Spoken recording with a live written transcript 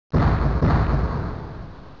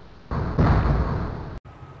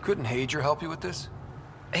Couldn't Hager help you with this?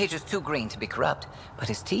 Hager's too green to be corrupt, but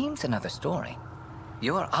his team's another story.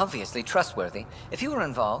 You're obviously trustworthy. If you were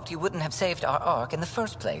involved, you wouldn't have saved our Ark in the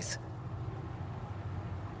first place.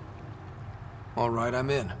 All right, I'm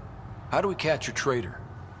in. How do we catch your traitor?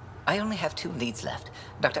 I only have 2 leads left.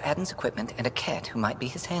 Dr. Adden's equipment and a cat who might be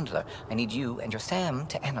his handler. I need you and your Sam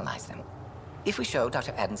to analyze them. If we show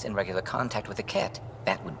Dr. Adden's in regular contact with the cat,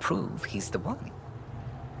 that would prove he's the one.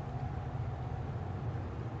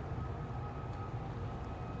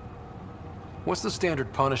 What's the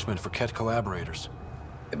standard punishment for Ket collaborators?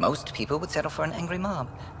 Most people would settle for an angry mob,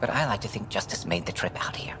 but I like to think justice made the trip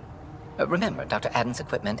out here. Remember Dr. Adden's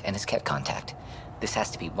equipment and his cat contact. This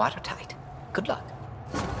has to be watertight. Good luck.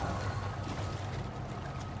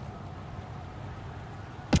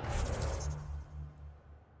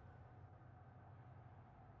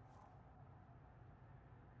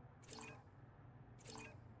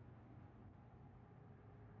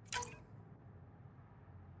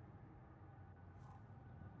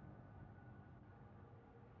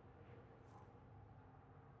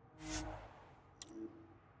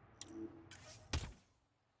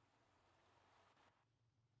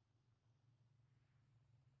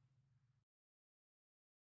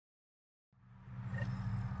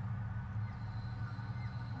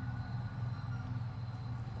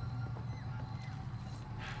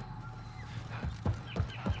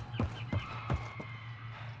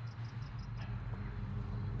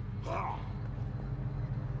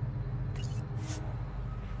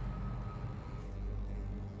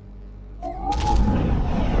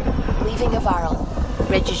 Leaving a Varl.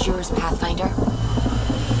 Bridge is yours, Pathfinder.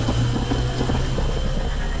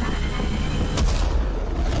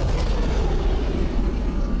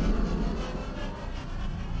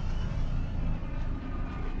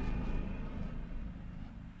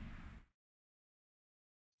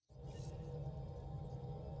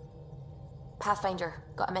 Pathfinder,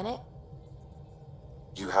 got a minute?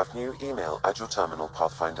 You have new email at your terminal,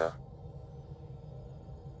 Pathfinder.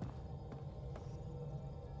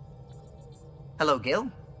 Hello,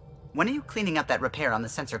 Gil. When are you cleaning up that repair on the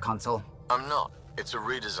sensor console? I'm not. It's a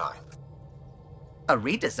redesign. A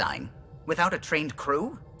redesign? Without a trained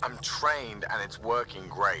crew? I'm trained and it's working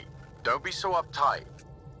great. Don't be so uptight.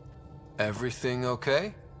 Everything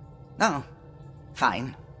okay? Oh,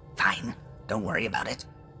 fine. Fine. Don't worry about it.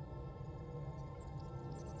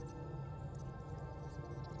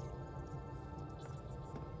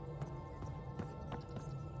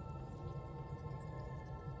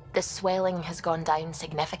 The swelling has gone down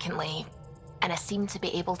significantly, and I seem to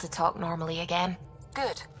be able to talk normally again.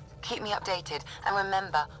 Good. Keep me updated, and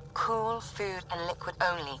remember, cool food and liquid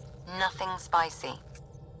only. Nothing spicy.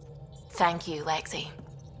 Thank you, Lexi.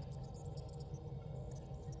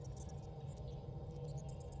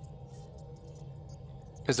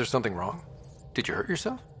 Is there something wrong? Did you hurt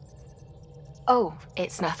yourself? Oh,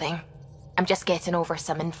 it's nothing. I'm just getting over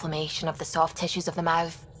some inflammation of the soft tissues of the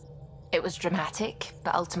mouth. It was dramatic,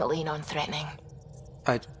 but ultimately non-threatening.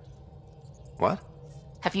 What?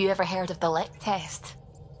 Have you ever heard of the lick test?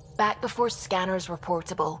 Back before scanners were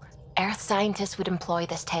portable, Earth scientists would employ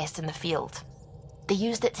this test in the field. They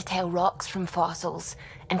used it to tell rocks from fossils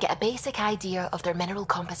and get a basic idea of their mineral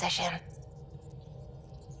composition.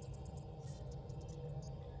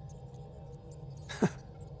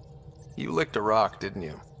 You licked a rock, didn't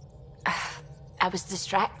you? I was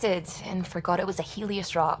distracted and forgot it was a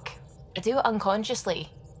Helios rock. I do it unconsciously.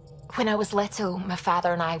 When I was little, my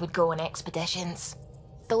father and I would go on expeditions.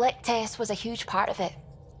 The lick test was a huge part of it.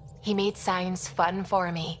 He made science fun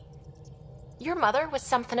for me. Your mother was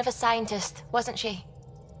something of a scientist, wasn't she?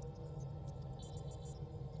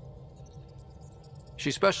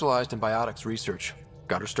 She specialized in biotics research.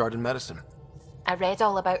 Got her start in medicine. I read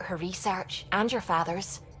all about her research, and your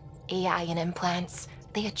father's. AI and implants.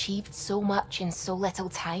 They achieved so much in so little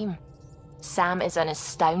time. Sam is an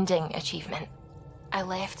astounding achievement. I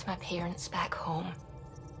left my parents back home.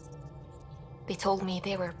 They told me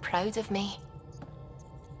they were proud of me,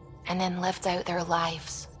 and then lived out their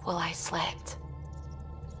lives while I slept.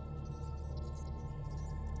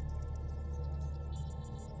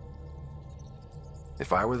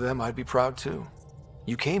 If I were them, I'd be proud too.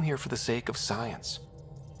 You came here for the sake of science.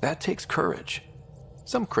 That takes courage.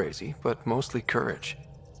 Some crazy, but mostly courage.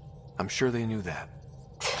 I'm sure they knew that.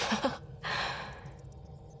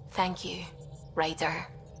 Thank you, Ryder.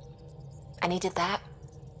 I needed that.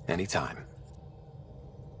 Anytime.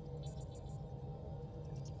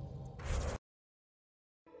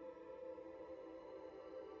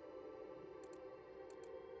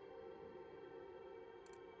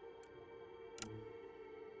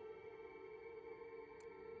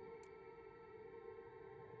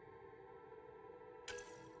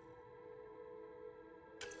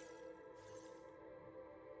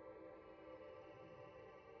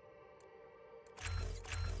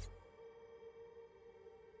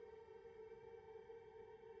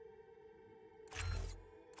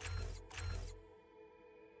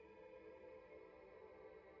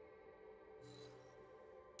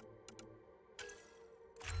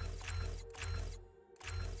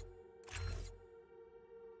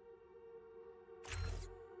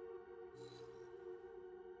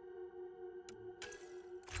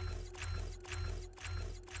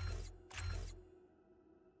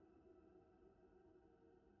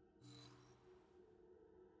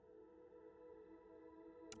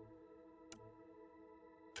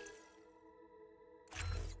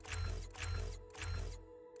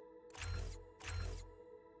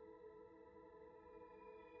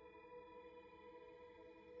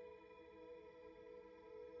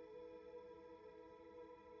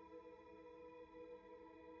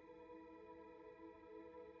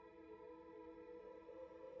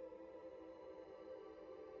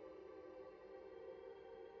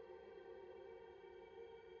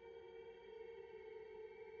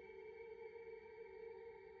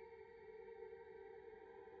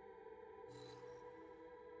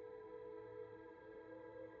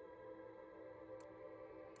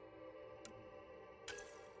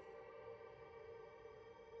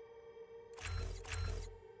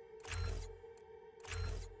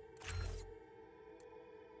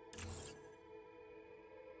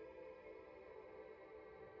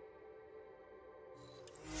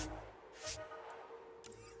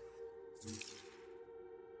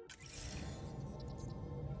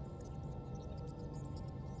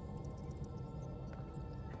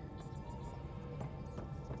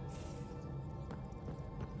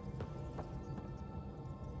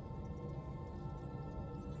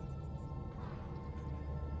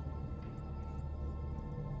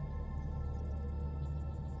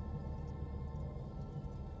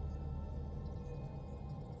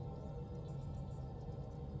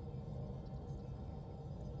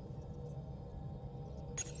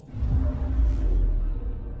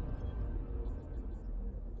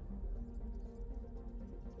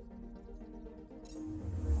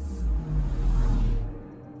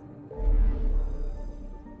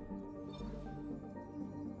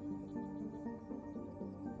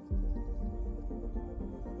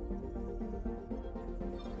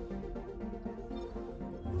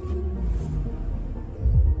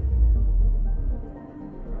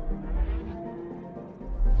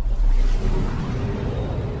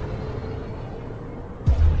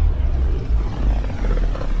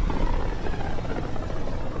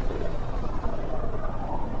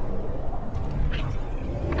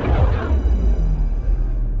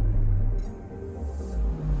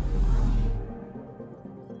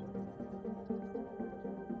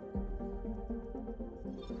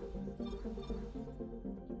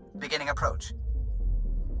 approach.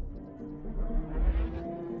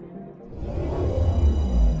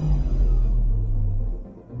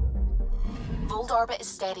 Volt orbit is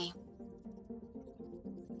steady.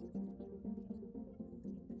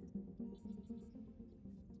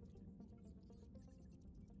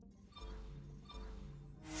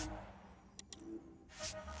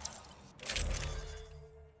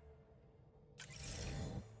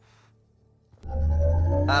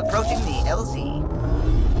 Approaching the LZ.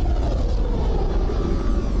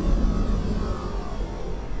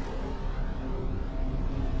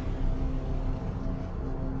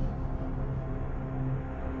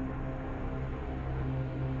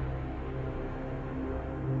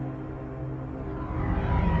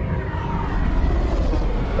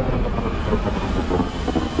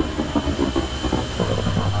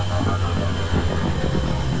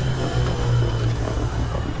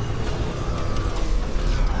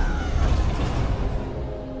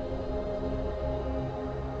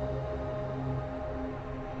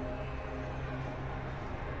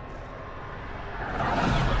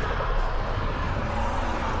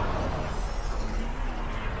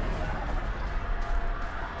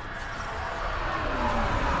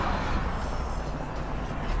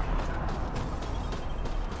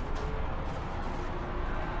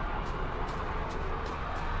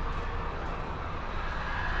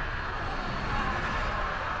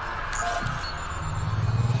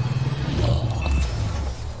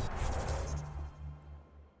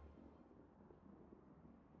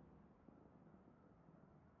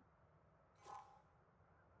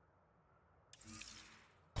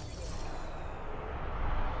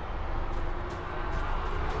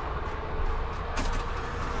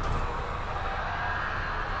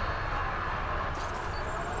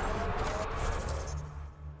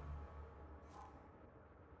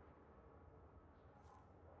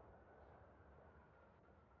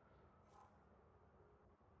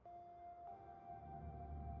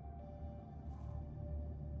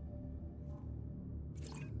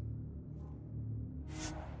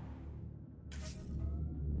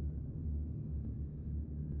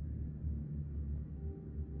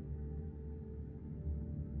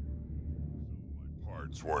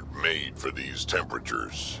 Parts weren't made for these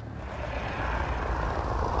temperatures.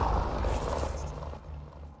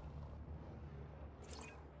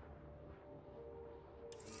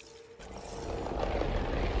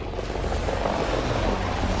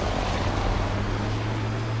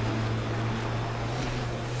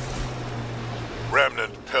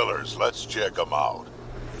 Remnant pillars, let's check them out.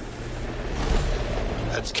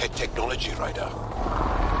 That's Ket technology, Ryder.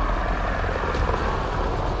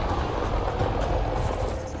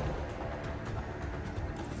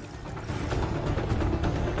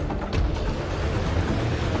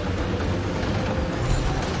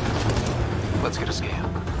 Let's get a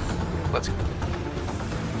scan.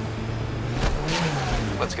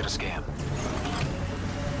 Let's get a scan.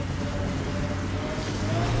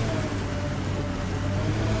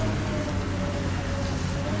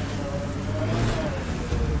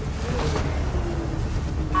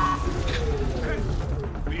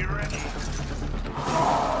 Be ready.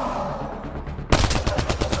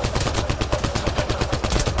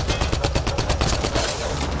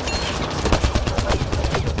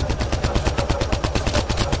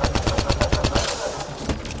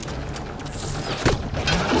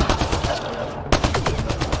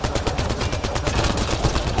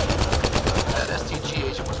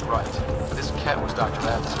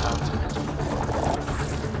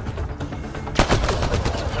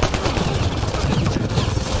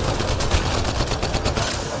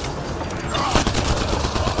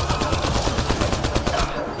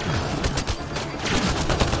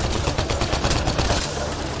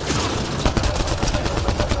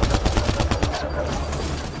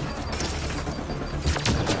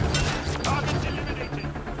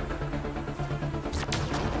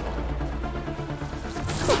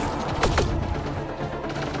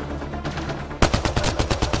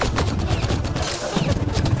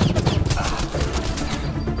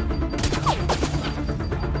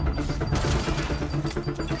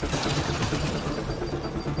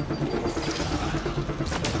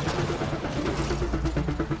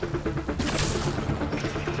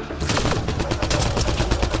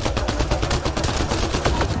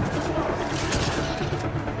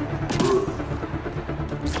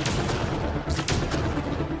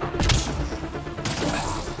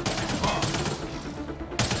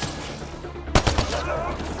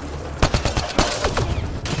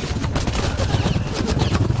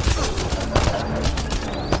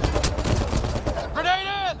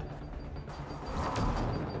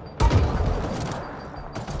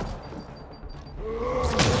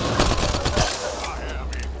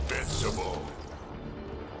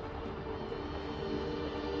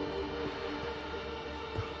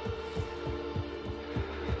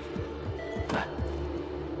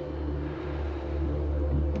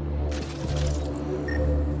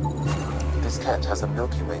 Ket has a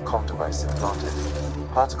Milky Way comm device implanted.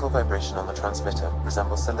 Particle vibration on the transmitter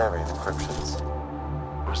resembles Solarian encryptions.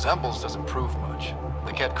 Resembles doesn't prove much.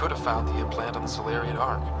 The Ket could have found the implant on the Solarian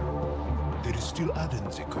Ark. There is still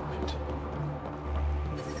Aden's equipment.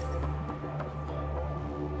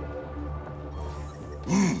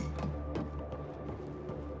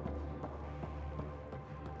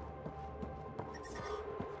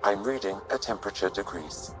 I'm reading a temperature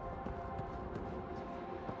decrease.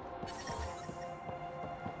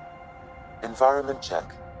 Environment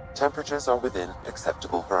check. Temperatures are within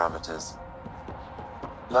acceptable parameters.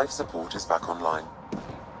 Life support is back online.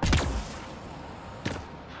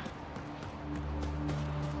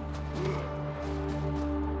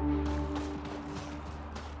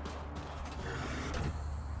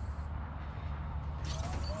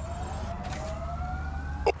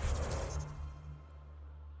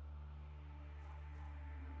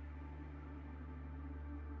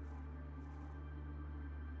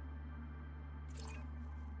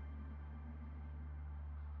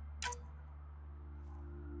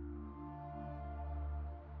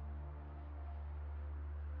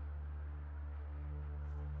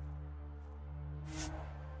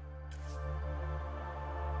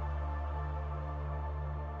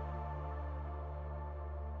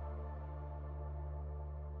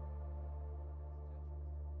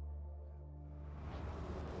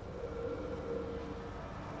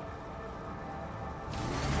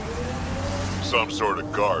 Some sort of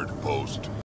guard post.